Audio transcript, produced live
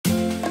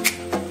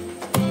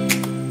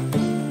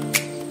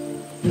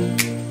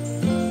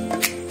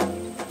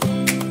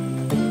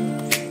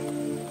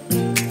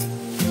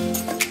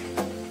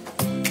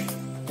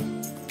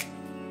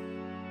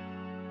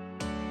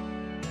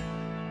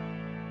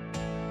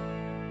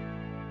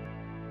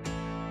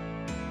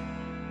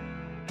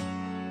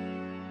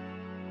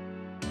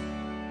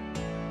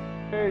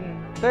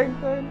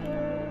Turn.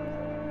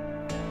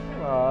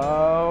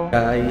 Wow.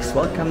 Guys,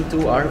 welcome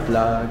to our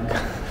vlog.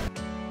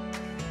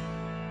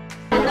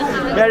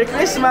 Merry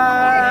Christmas!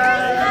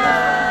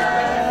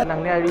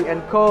 Nang Neri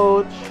and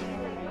Coach.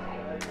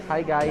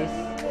 Hi guys.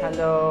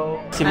 Hello.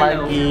 Si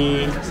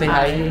Marky. Say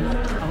hi.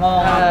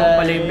 Ako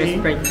pala yung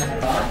best friend niya.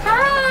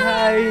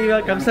 Hi!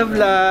 Welcome sa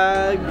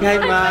vlog! Hi,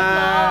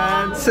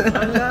 Mans!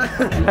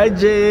 Hi,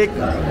 Jake!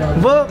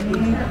 Bo!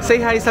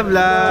 Say hi sa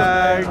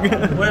vlog!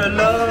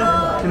 Hello!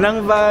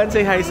 Nang Van,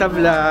 say hi sa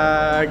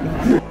vlog!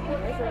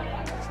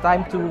 It's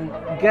time to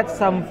get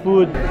some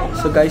food.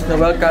 So guys,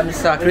 welcome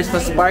sa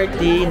Christmas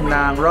party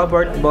ng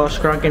Robert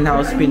Bosch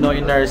Krankenhaus Pinoy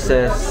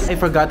Nurses. I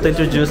forgot to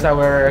introduce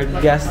our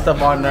guest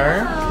of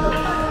honor.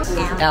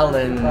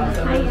 Ellen.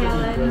 Hi,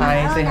 Ellen.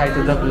 Hi, say hi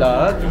to the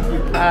vlog.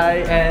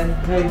 Hi, and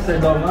hi,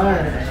 Sir Domar,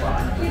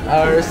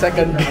 our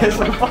second guest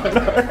of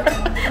honor.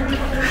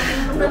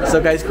 So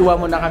guys, kuha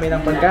muna kami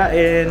ng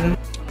pagkain.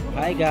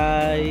 Hi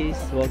guys,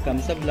 welcome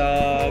sa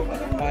vlog.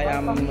 I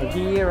am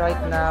here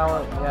right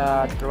now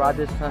at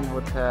Radisson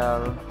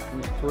Hotel in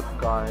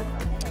Stuttgart.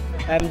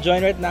 I'm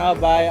joined right now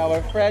by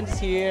our friends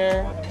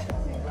here.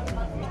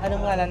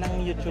 Anong ngalan ng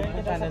YouTube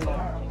channel mo?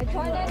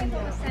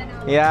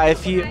 Yeah,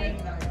 if you...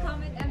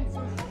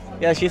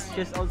 Yeah, she's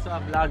also a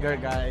vlogger,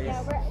 guys.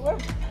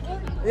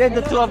 Yeah,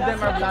 the two of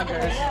them are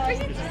vloggers.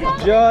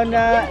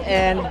 Jonah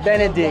and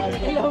Benedict.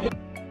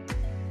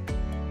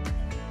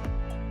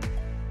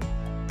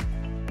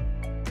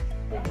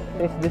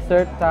 It's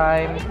dessert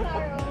time.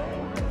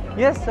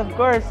 Yes, of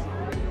course.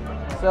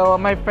 So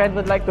my friend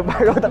would like to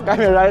borrow the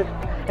camera.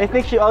 I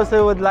think she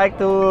also would like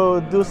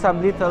to do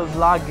some little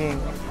vlogging.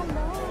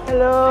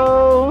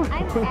 Hello.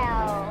 I'm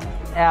Elle.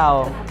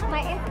 Elle.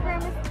 My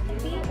Instagram is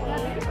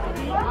BABIKR.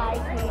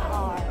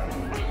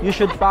 You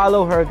should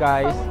follow her,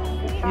 guys.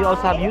 You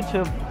also have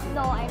YouTube.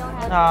 No, I don't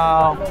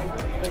have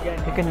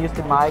You can use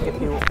the mic if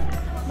you...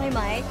 my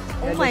mic.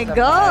 Oh my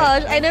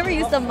gosh, I never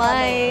used a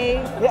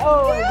mic. Yeah,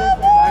 oh,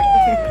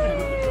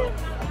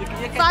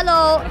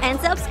 Follow and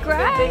you can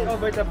subscribe. take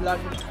over the vlog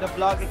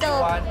if you So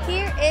want.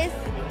 here is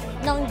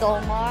Nong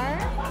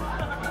Domar.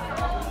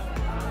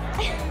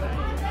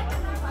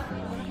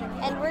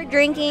 And we're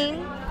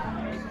drinking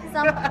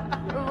some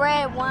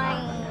red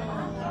wine.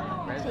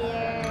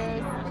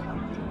 Cheers.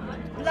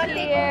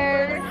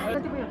 Cheers.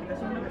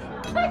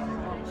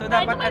 So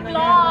dapat ano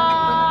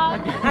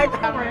yan?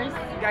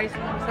 Guys,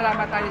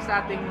 salamat tayo sa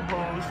ating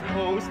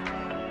host.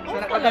 Sa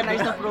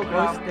nag-organize ng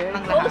program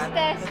ng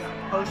lahat.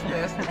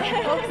 Hostess.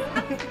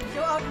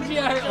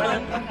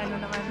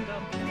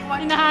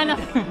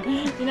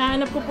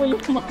 Hinahanap ko po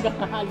yung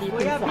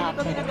magkakalipin sa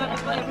akin.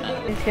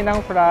 Sinang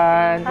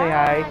Fran, say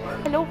hi.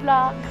 Hello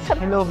vlog.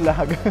 Hello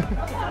vlog.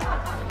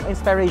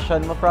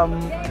 Inspiration mo from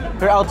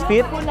her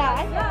outfit.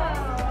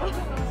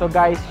 So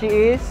guys,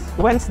 she is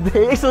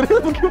Wednesday. Sorry,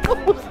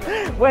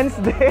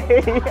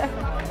 Wednesday.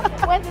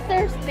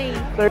 Thursday.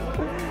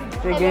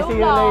 Sige, Hello, see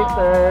you vlog.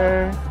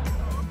 later.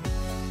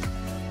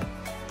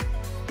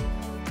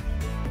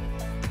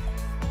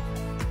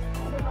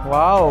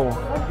 Wow.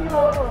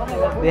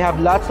 They have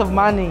lots of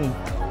money.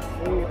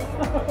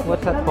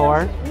 What's that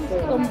for?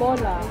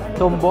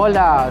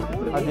 Tombola.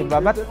 Oh, diba?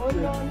 But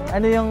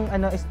ano yung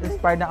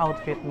inspired na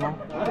outfit mo?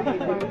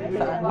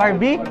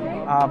 Barbie?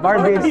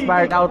 Barbie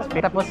inspired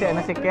outfit. Tapos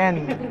si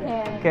Ken.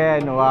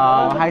 Ken,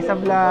 wow. Hi sa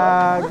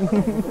vlog.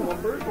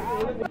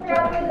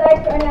 I would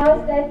like to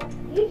announce that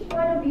each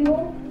one of you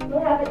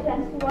will have a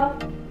chance to walk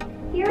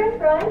here in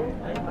front.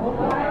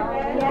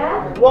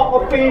 Yeah? Walk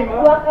of fame.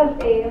 Walk of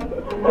fame.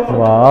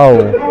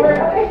 Wow. Our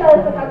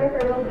official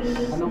photographer will be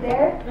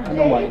there.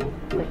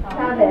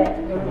 Have it.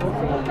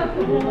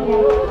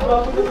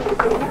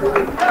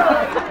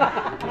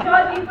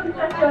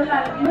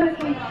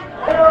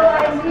 Pero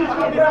I'm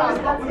DJ from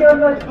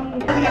Sociology.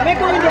 May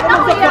kung hindi ako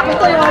magsakit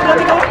ito yung ano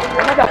ko.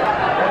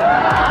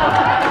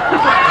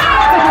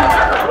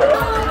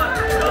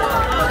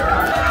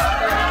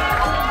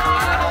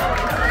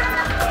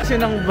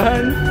 Ng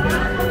van.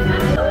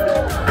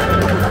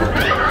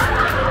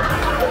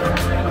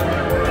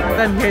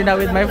 I'm here now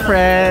with my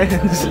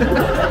friends.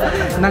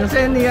 Nang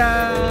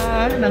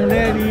Senia, Nang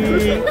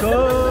Neri,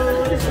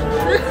 Coach,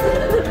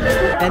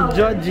 and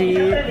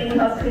Georgie.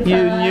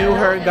 You knew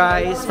her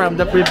guys from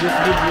the previous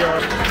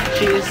video.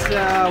 She is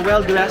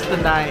well dressed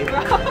tonight.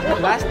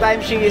 Last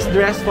time she is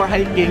dressed for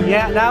hiking.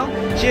 Yeah, now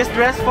she is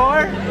dressed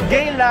for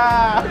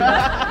gala.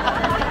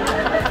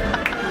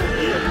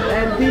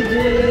 And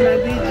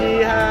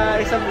DJ,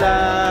 hi sa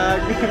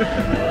vlog.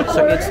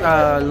 So it's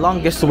a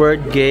longest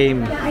word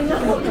game. Hi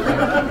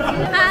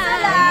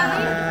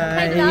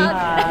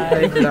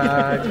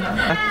vlog.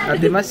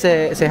 Ate Mas,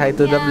 say hi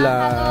to the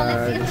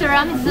vlog.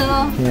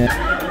 Yeah.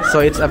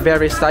 So it's a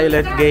very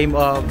silent game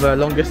of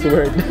longest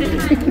word.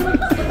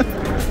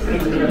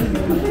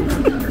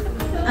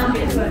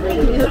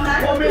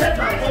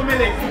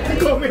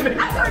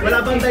 Wala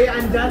bang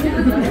dayaan dyan?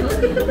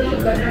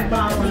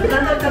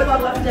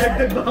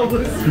 Dagdag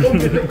bawal.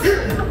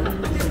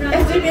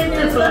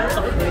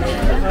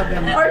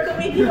 Or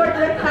committee for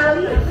the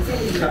tally.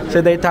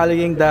 So they're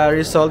tallying the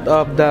result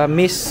of the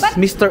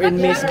Mr. and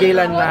Miss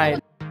Gala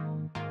night.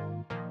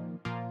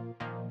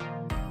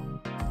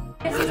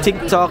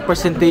 TikTok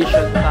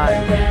presentation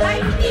time.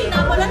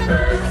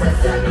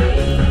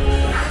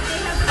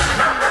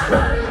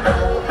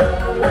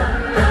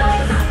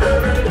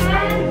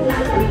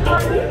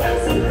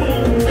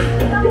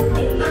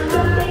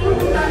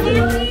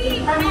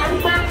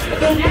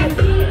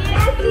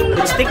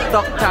 It's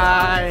TikTok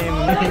time.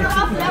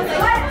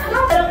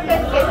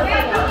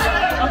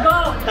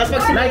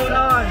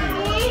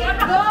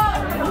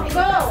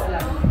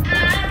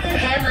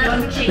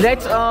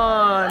 Lights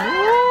on.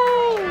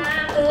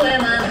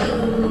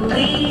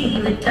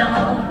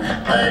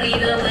 But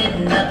even with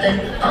nothing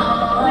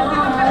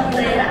on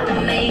it,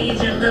 I made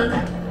you look.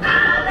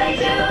 I made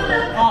you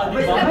look.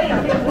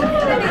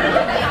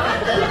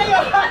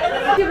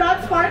 You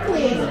brought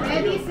sparkling.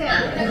 And he said,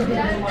 and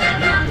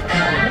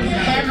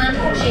my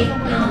cheek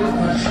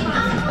knows.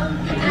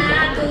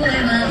 I go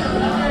in my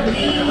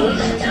movies,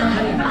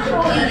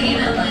 but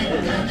even with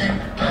nothing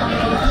on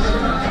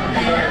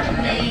it, I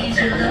made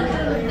you look.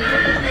 I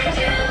made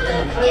you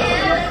look. Yeah,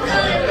 I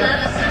couldn't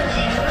love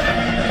something.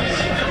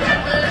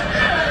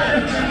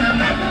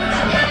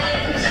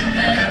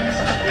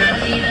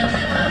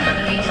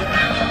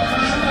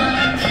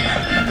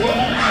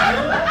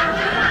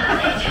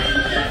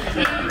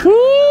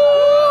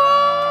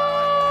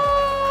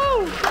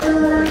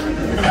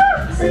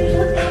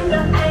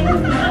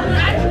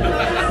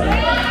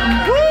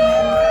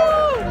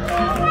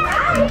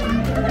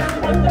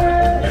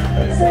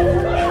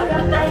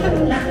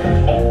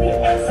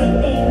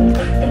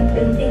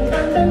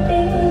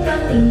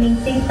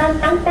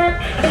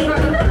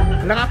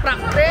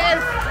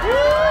 Naka-practice!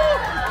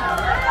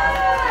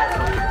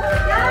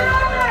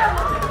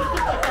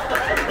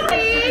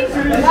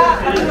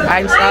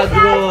 I'm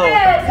Sagro.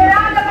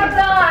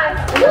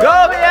 Go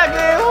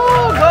Miyagi!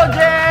 Go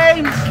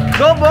James!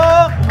 Go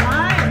Bok!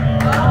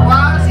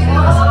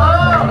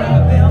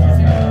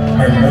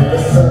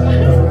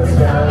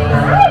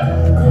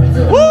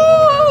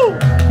 Woo!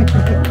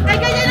 Ay,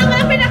 ganyan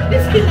naman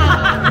pinaktis kita.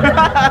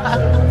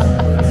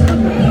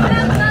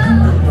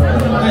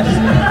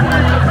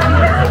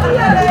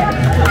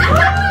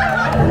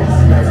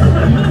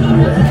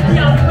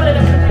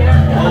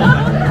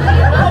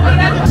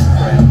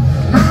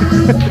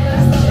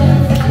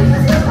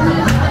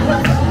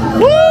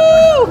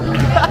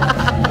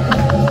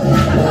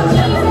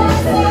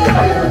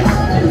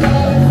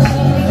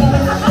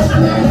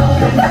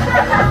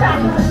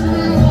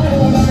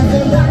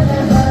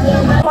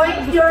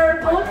 Point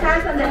your both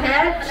hands on the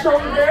head,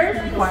 shoulders,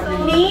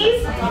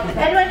 knees,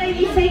 and when I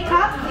say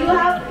cup, you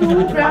have to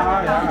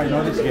grab the I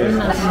know this game.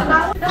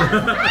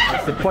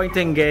 It's the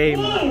pointing game.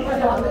 knees,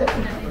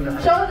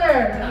 shoulder,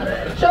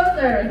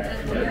 shoulder,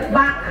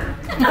 back,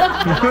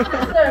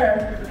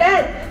 shoulder,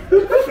 head,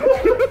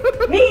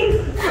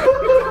 knees,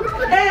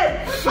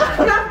 head,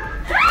 cup.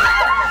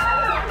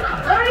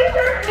 Sorry,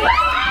 sir.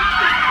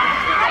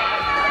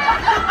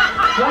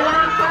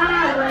 Wala pa,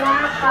 wala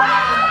pa.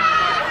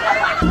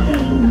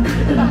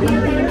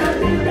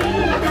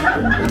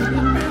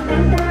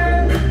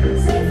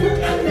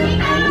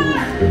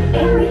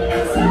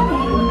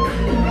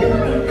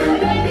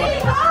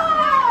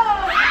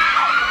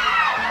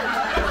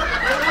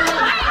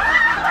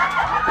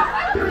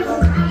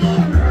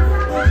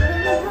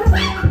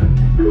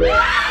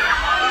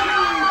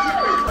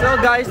 So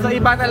guys, no,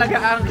 iba talaga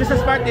ang Christmas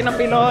party ng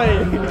Pinoy.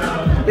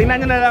 Tingnan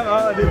nyo na lang,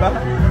 oh, di ba?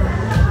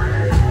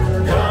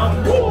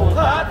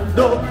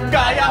 Hotdog,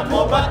 kaya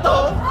mo ba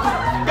to?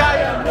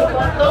 Kaya mo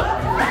ba to?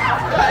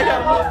 Kaya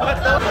mo ba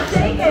to?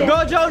 Go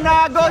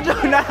Jonah! Go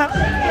Jonah!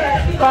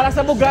 Para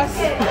sa bugas.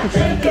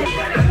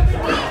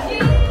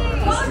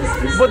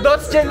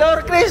 Budots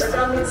Jelor, Chris!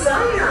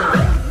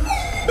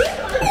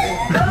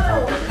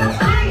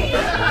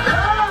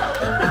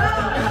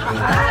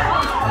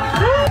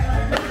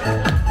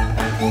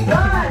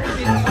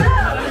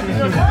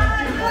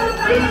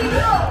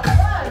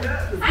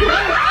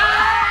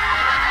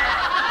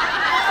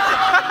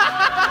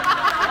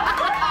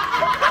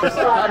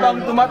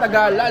 Habang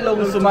tumatagal,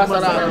 lalong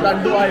sumasarap.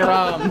 Tando ay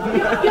ram.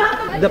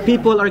 The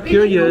people are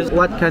curious,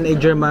 what can a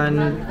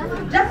German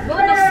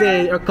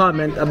say or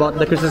comment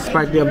about the Christmas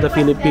party of the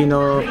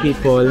Filipino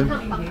people?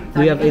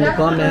 Do you have any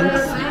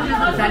comments?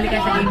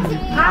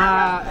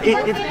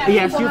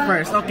 Yes, you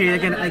first. Okay,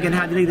 I can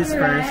handle this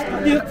first.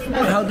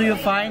 How do you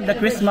find the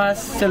Christmas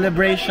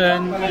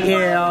celebration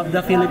of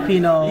the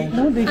Filipino?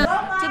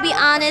 To be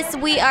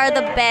honest, we are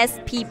the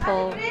best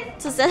people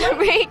to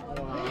celebrate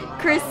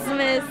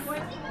Christmas.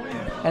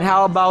 And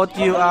how about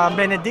you,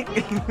 Benedict?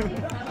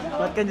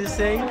 What can you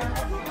say?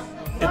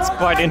 It's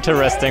quite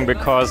interesting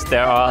because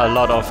there are a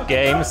lot of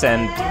games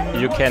and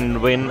you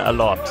can win a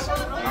lot.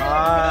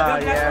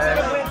 Ah, yes.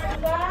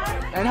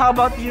 And how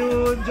about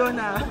you,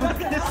 Jonah? What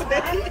can you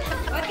say?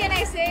 What can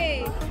I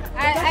say?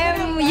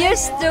 I'm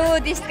used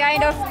to this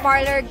kind of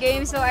parlor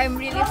game, so I'm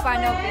really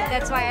fond of it.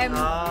 That's why I'm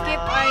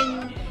keep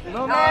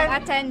on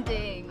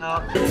attending.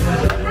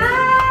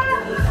 Okay.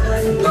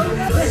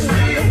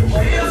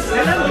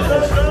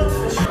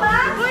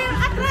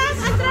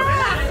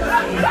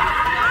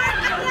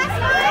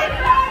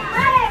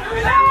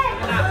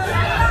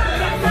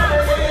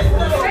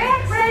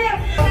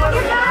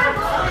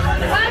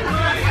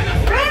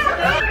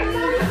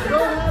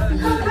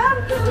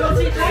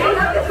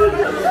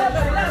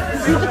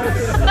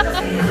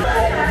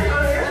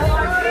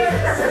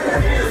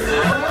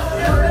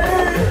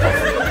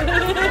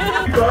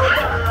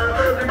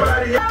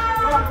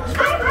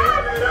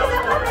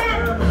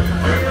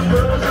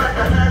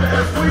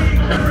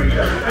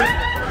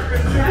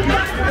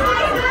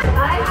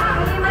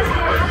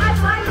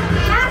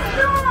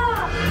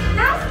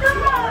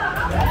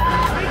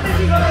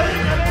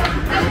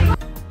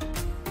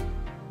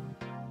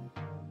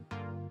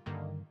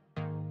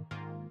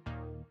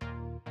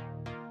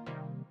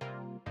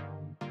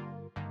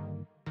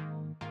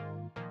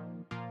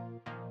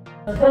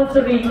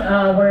 Sponsoring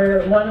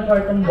one of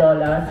our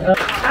tombolas.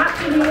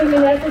 Actually, when we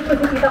message ko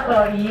si Tita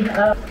Cory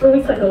 2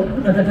 weeks ago,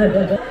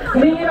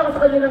 humingi ako sa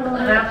kanya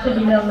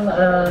ng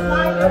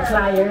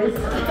flyers.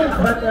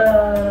 But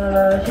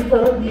she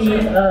told me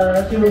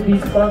she will be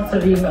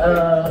sponsoring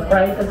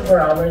prizes for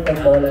our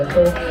tombola.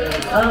 So,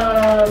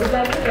 we'd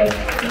like to thank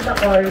Tita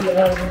Cory.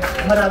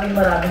 Maraming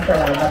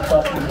salamat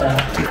po, Tita.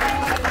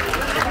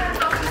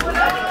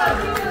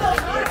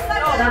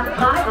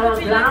 Oh,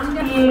 Glam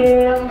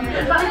Team!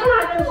 Bakit mo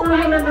natin po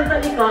yung nandun sa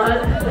likod?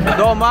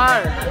 Domar!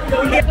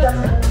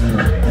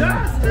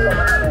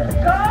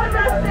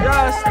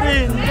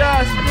 Justin!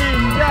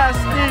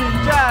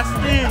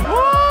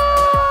 Woo!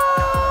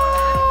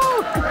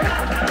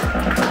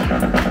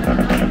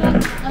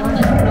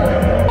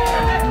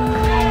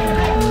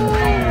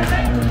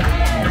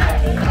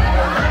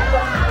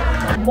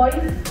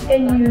 Boys,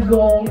 can you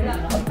go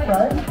up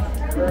front?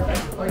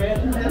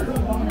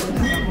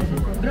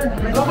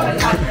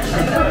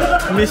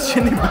 Miss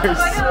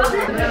Universe.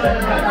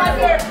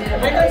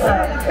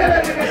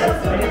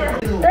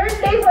 Third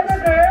day for the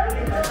girls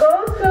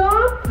goes to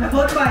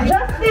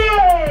Justin.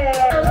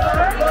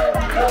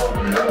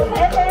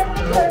 And then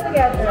mix her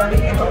together.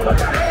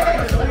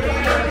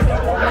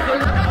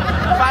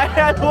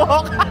 Fire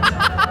walk.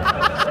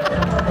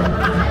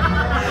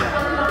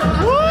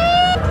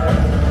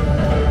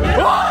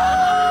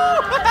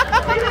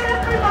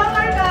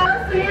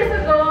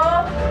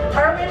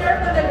 Our winner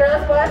for the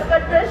girls was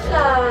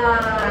Patricia.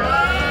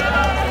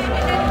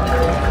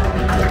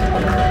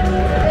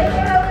 Take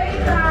it away,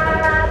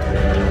 Pat.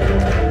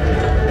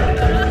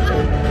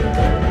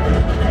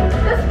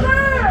 The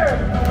sperm.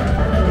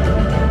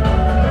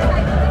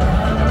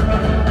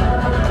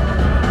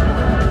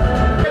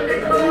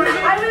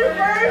 I will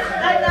first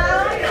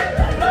announce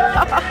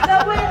the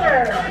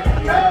winner.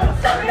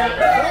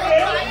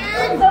 Okay?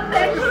 So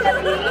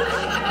technically,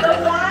 the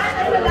one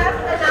and the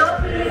last announced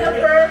will be the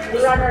first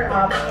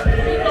runner-up.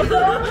 So,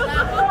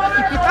 for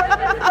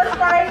Christmas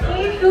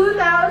Party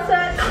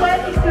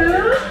 2022,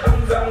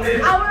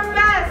 our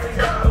best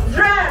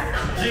dressed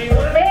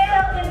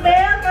male in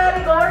male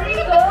category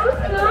goes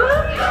to.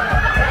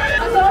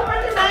 So for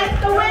tonight,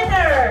 the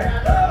winner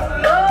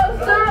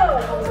goes to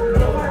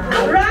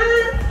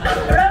Ramil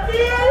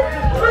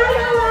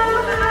Mayo.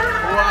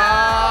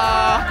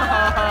 Wow!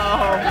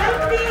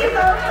 Let's see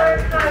our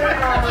first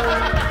runner-up.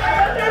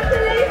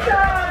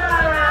 Congratulations!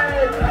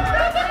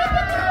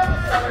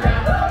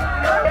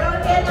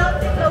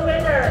 The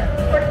winner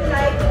for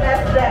tonight's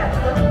best dress.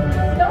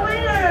 The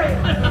winner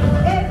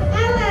is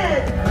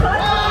Ellen.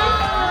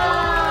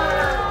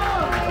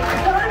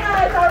 Donna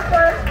is our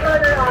first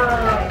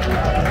runner-up.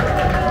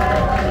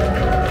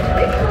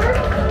 Picture?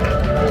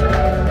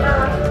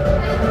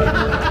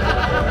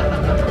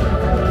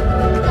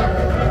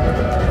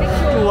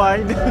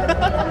 Wide.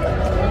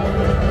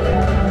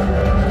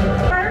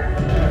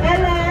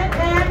 Ellen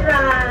and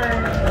Ran.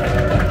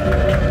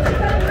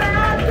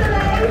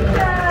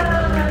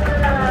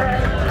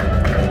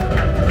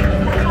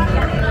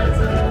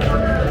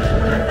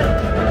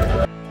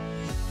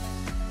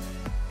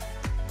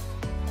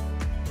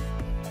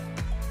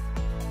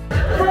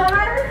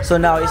 So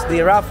now is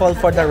the raffle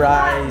for the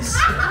rice.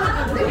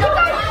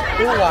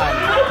 Who won?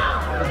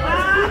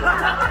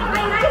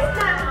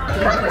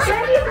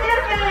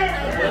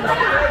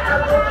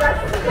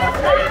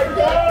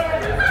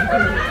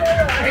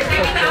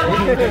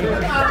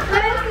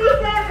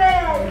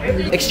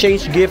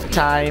 Exchange gift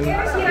time.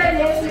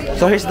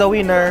 So here's the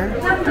winner.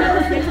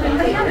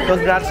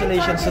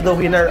 Congratulations to the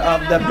winner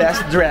of the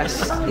best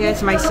dress. Yeah,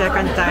 it's my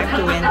second time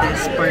to win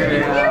this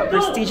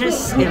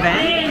prestigious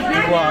event.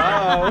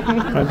 Wow!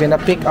 We're gonna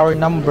pick our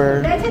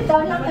number.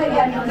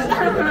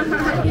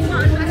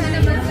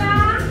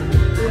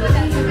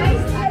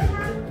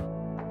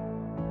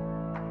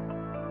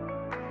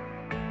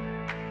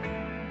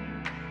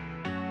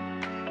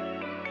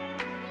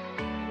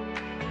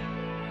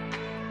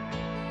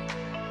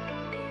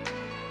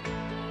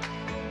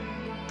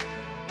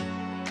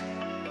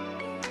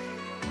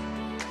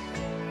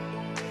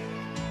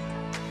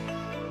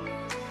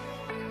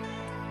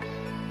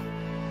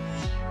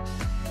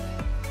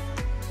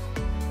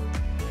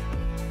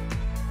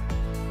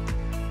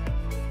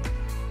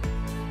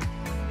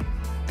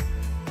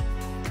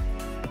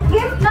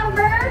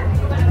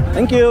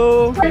 Thank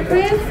you. Merry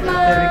Christmas!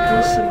 Merry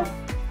Christmas.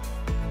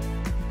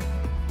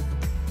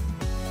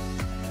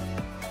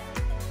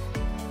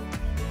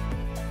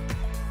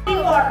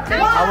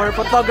 Our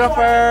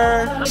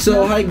photographer.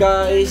 So hi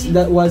guys,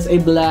 that was a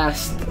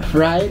blast,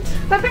 right?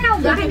 That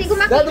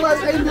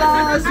was a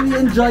blast. We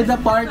enjoyed the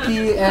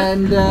party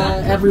and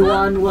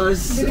everyone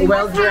was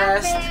well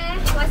dressed.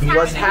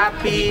 Was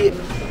happy.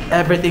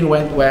 Everything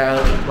went well.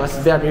 It was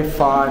very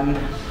fun,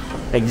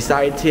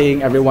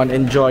 exciting. Everyone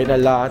enjoyed a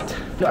lot.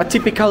 A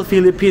typical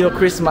Filipino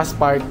Christmas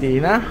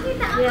party, na?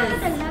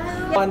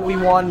 Yes. We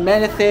won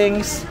many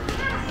things.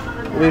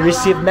 We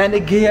received many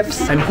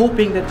gifts. I'm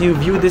hoping that you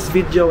view this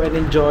video and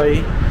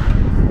enjoy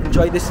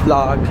this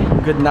vlog.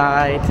 Good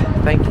night.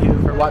 Thank you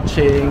for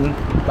watching.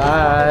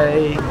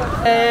 Bye.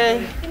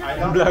 Hey.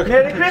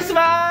 Merry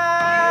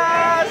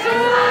Christmas!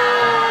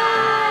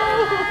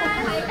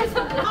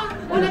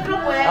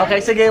 Okay,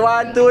 sige.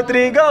 1, 2,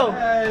 3, go!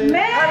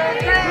 Merry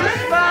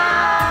Christmas!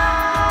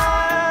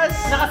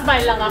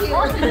 Nakasmile lang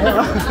ako.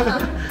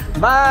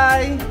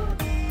 Bye!